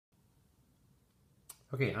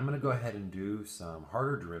Okay, I'm going to go ahead and do some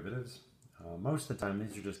harder derivatives. Most of the time,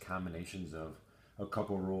 these are just combinations of a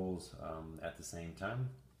couple rules at the same time.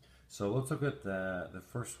 So let's look at the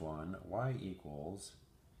first one. Y equals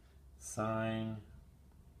sine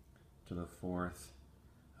to the fourth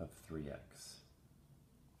of 3x.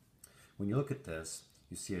 When you look at this,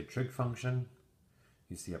 you see a trig function,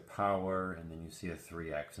 you see a power, and then you see a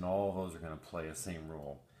 3x, and all of those are going to play the same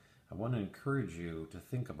role. I want to encourage you to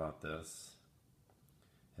think about this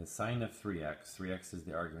as sine of 3x. 3x is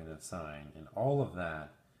the argument of sine, and all of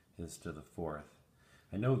that is to the fourth.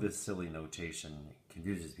 I know this silly notation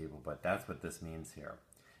confuses people, but that's what this means here.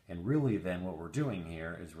 And really then what we're doing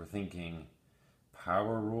here is we're thinking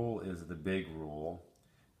power rule is the big rule,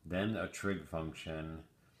 then a trig function,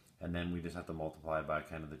 and then we just have to multiply by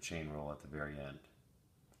kind of the chain rule at the very end.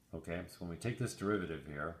 Okay, so when we take this derivative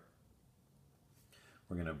here,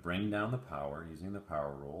 we're going to bring down the power using the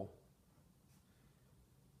power rule,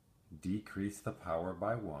 decrease the power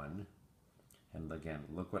by 1, and again,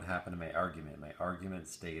 look what happened to my argument. My argument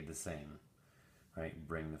stayed the same. Right?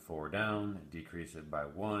 Bring the 4 down, decrease it by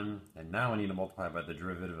 1, and now I need to multiply by the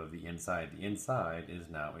derivative of the inside. The inside is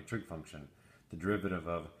now a trig function. The derivative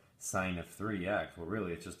of sine of 3x, well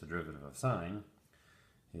really it's just the derivative of sine,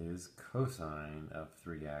 is cosine of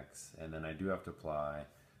 3x, and then I do have to apply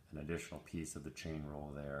an additional piece of the chain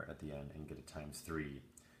rule there at the end and get it times 3,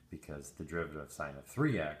 because the derivative of sine of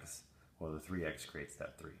 3x, well the 3x creates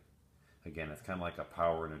that 3. Again, it's kind of like a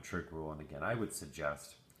power and a trig rule, and again, I would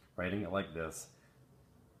suggest writing it like this,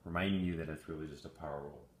 reminding you that it's really just a power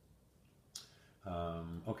rule.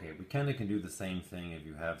 Okay, we kind of can do the same thing if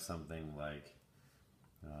you have something like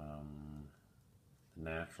the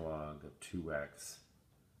natural log of 2x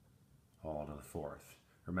all to the fourth.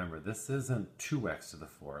 Remember, this isn't 2x to the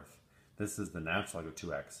fourth. This is the natural log of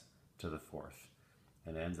 2x to the fourth.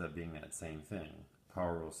 And it ends up being that same thing.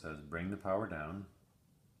 Power rule says bring the power down,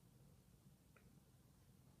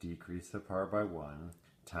 decrease the power by 1,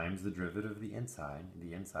 times the derivative of the inside.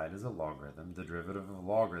 The inside is a logarithm. The derivative of a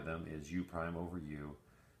logarithm is u prime over u.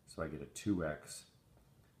 So I get a 2x,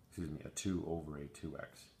 a 2 over a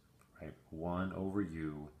 2x, right? 1 over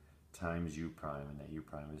u times u prime, and that u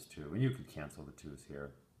prime is 2. And you could cancel the 2's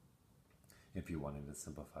here if you wanted to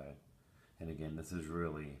simplify it. And again, this is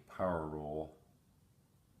really power rule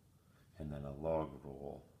and then a log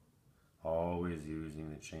rule, always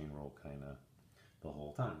using the chain rule kind of the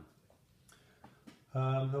whole time.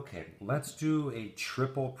 Okay, let's do a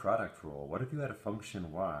triple product rule. What if you had a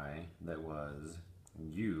function y that was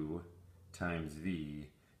u times v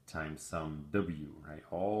times some w, right?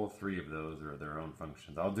 All three of those are their own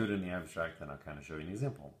functions. I'll do it in the abstract, then I'll kind of show you an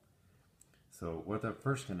example. So what I'm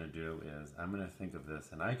first going to do is I'm going to think of this,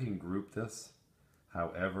 and I can group this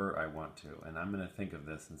however I want to. And I'm going to think of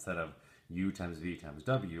this instead of u times v times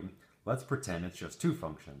w, let's pretend it's just two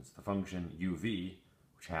functions. The function uv,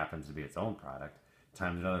 which happens to be its own product,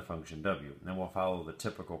 times another function w. And then we'll follow the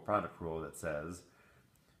typical product rule that says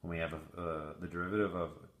when we have the derivative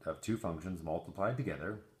of two functions multiplied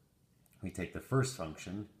together, we take the first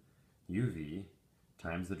function, uv,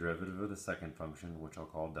 times the derivative of the second function, which I'll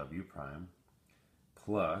call w prime,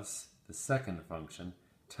 plus the second function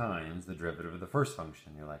times the derivative of the first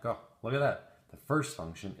function. You're like, oh, look at that. The first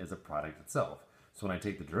function is a product itself. So when I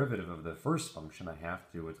take the derivative of the first function, I have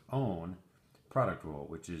to do its own product rule,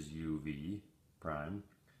 which is uv prime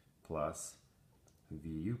plus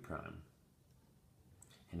vu prime.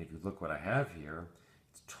 And if you look what I have here,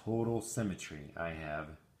 it's total symmetry. I have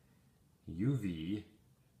uv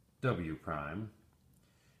w prime,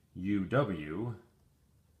 uw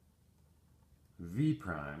v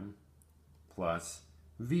prime plus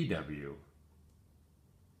vw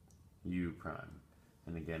u prime.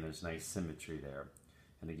 And again, there's nice symmetry there.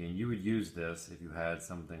 And again, you would use this if you had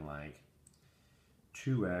something like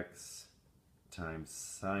 2x times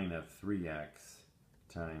sine of 3x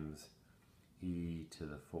times e to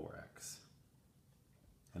the 4x.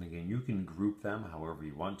 And again, you can group them however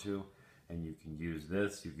you want to, and you can use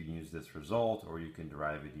this result, or you can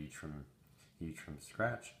derive it each from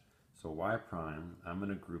scratch. So y prime, I'm going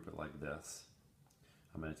to group it like this.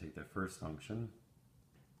 I'm going to take the first function,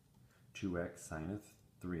 2x sine of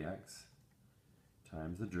 3x,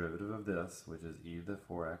 times the derivative of this, which is e to the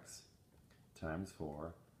 4x times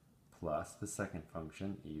 4, plus the second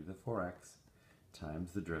function, e to the 4x,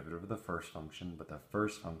 times the derivative of the first function, but the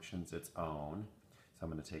first function's its own. So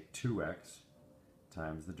I'm going to take 2x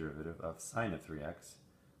times the derivative of sine of 3x,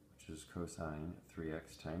 which is cosine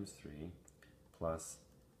 3x times 3, plus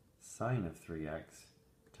sine of 3x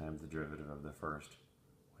times the derivative of the first,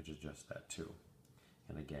 which is just that 2.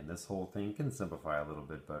 And again, this whole thing can simplify a little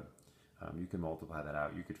bit, but You can multiply that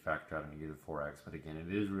out. You could factor out a negative 4x, but again,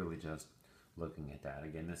 it is really just looking at that.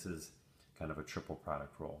 Again, this is kind of a triple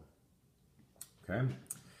product rule. Okay,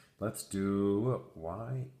 let's do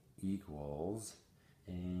y equals,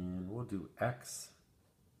 and we'll do x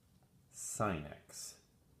sine x.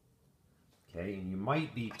 Okay, and you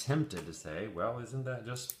might be tempted to say, well, isn't that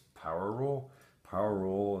just power rule? Power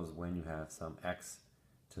rule is when you have some x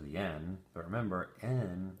to the n, but remember,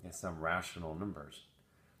 n is some rational numbers.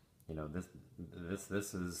 You know,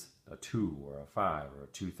 this is a 2 or a 5 or a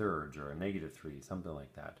 2/3 or a -3, something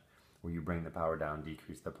like that, where you bring the power down,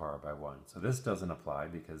 decrease the power by 1. So this doesn't apply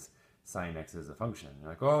because sine x is a function. You're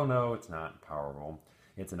like, oh no, it's not power rule.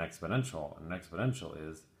 It's an exponential, and an exponential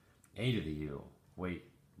is a to the u. Wait,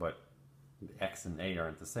 but x and a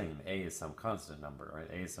aren't the same. A is some constant number, right?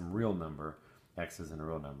 A is some real number. X isn't a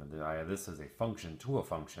real number. This is a function to a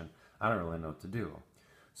function. I don't really know what to do.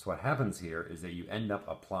 So what happens here is that you end up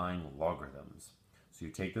applying logarithms. So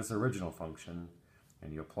you take this original function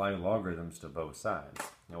and you apply logarithms to both sides.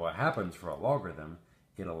 Now what happens for a logarithm,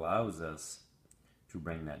 it allows us to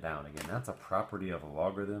bring that down. Again, that's a property of a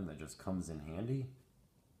logarithm that just comes in handy,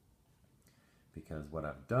 because what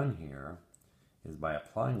I've done here is by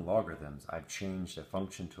applying logarithms, I've changed a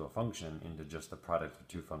function to a function into just the product of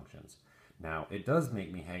two functions. Now, it does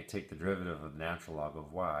make me take the derivative of the natural log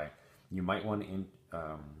of y. You might want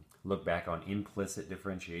to look back on implicit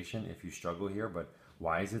differentiation if you struggle here, but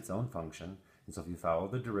y is its own function. And so if you follow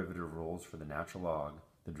the derivative rules for the natural log,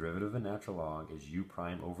 the derivative of the natural log is u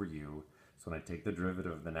prime over u. So when I take the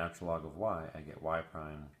derivative of the natural log of y, I get y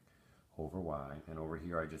prime over y. And over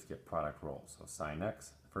here, I just get product rule. So sine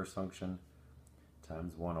x, the first function,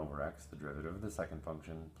 times 1 over x, the derivative of the second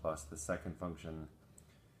function, plus the second function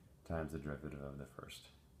times the derivative of the first.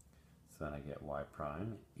 So then I get y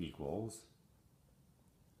prime equals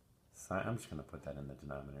sine, I'm just going to put that in the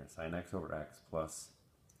denominator, sine x over x plus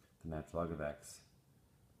the natural log of x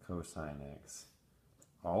cosine x,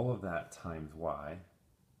 all of that times y.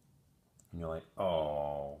 And you're like,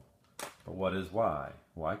 oh, but what is y?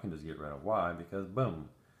 Well, I can just get rid of y because boom,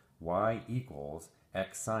 y equals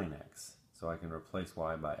x sine x. So I can replace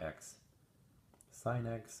y by x sine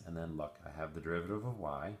x, and then look, I have the derivative of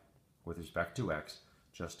y with respect to x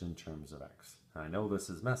just in terms of x. And I know this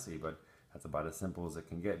is messy, but that's about as simple as it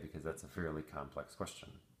can get because that's a fairly complex question.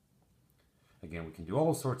 Again, we can do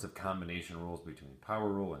all sorts of combination rules between power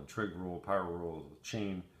rule and trig rule, power rules with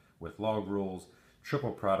chain, with log rules,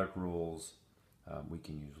 triple product rules. We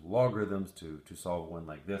can use logarithms to solve one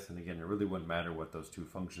like this. And again, it really wouldn't matter what those two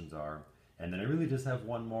functions are. And then I really just have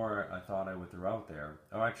one more I thought I would throw out there.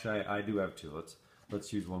 Oh, actually, I do have two.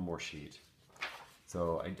 Let's use one more sheet.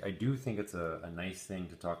 So I do think it's a nice thing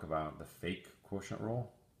to talk about the fake quotient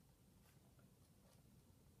rule.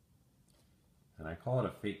 And I call it a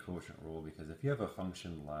fake quotient rule because if you have a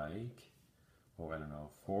function like, oh, I don't know,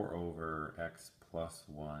 4 over x plus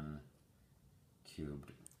 1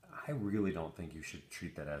 cubed, I really don't think you should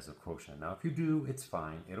treat that as a quotient. Now, if you do, it's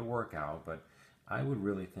fine. It'll work out, but I would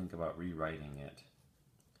really think about rewriting it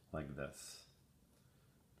like this.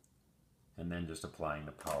 And then just applying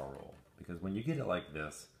the power rule. Because when you get it like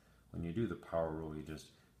this, when you do the power rule, you just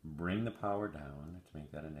bring the power down to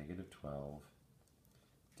make that a -12,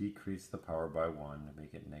 decrease the power by 1 to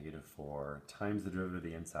make it -4, times the derivative of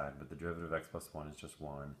the inside, but the derivative of x plus 1 is just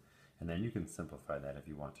 1. And then you can simplify that if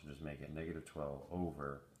you want to just make it -12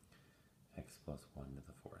 over x plus 1 to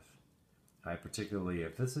the 4th. I particularly,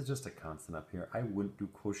 if this is just a constant up here, I wouldn't do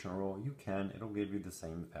quotient rule. You can, it'll give you the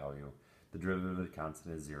same value. The derivative of the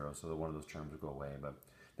constant is 0, so one of those terms will go away, but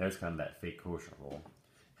there's kind of that fake quotient rule.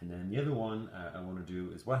 And then the other one I want to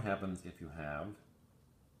do is what happens if you have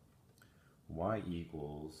y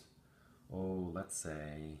equals, oh, let's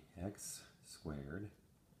say x squared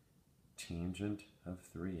tangent of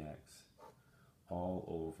 3x all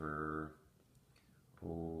over,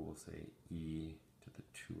 oh, we'll say e to the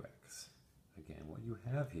 2x. Again, what you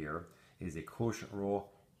have here is a quotient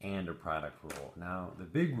rule and a product rule. Now, the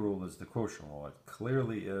big rule is the quotient rule. It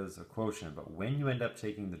clearly is a quotient, but when you end up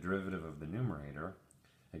taking the derivative of the numerator,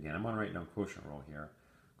 again, I'm going to write down quotient rule here.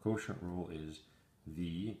 Quotient rule is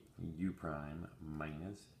v u prime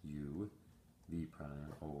minus u v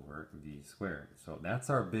prime over v squared. So that's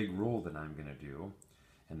our big rule that I'm going to do.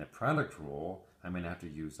 And the product rule, I'm going to have to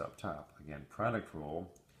use up top. Again, product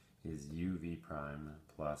rule is u v prime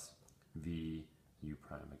plus v u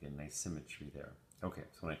prime. Again, nice symmetry there. Okay,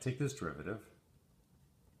 so when I take this derivative,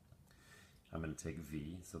 I'm going to take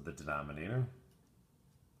v, so the denominator,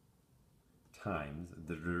 times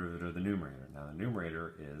the derivative of the numerator. Now the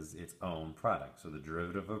numerator is its own product, so the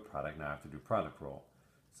derivative of product, now I have to do product rule.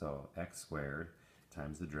 So x squared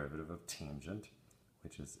times the derivative of tangent,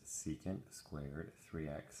 which is secant squared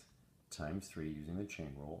 3x times 3 using the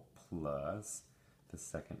chain rule, plus the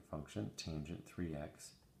second function, tangent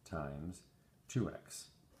 3x times 2x.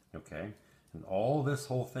 Okay? And all this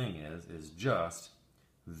whole thing is just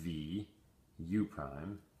v u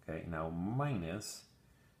prime. Okay? Now minus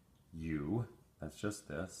u, that's just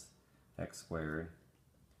this, x squared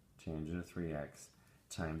tangent of 3x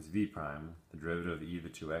times v prime. The derivative of e to the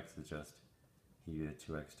 2x is just e to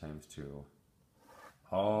the 2x times 2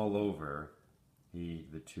 all over e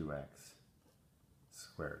to the 2x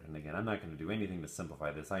squared. And again, I'm not going to do anything to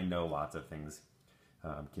simplify this. I know lots of things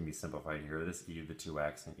can be simplified here. This e to the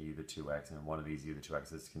 2x and e to the 2x, and one of these e to the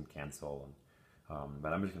 2x's can cancel. And,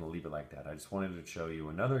 but I'm just going to leave it like that. I just wanted to show you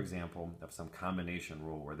another example of some combination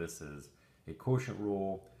rule where this is a quotient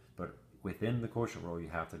rule, but within the quotient rule you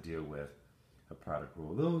have to deal with a product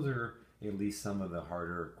rule. Those are at least some of the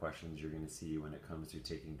harder questions you're going to see when it comes to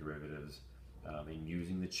taking derivatives and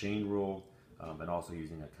using the chain rule and also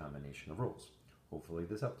using a combination of rules. Hopefully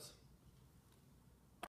this helps.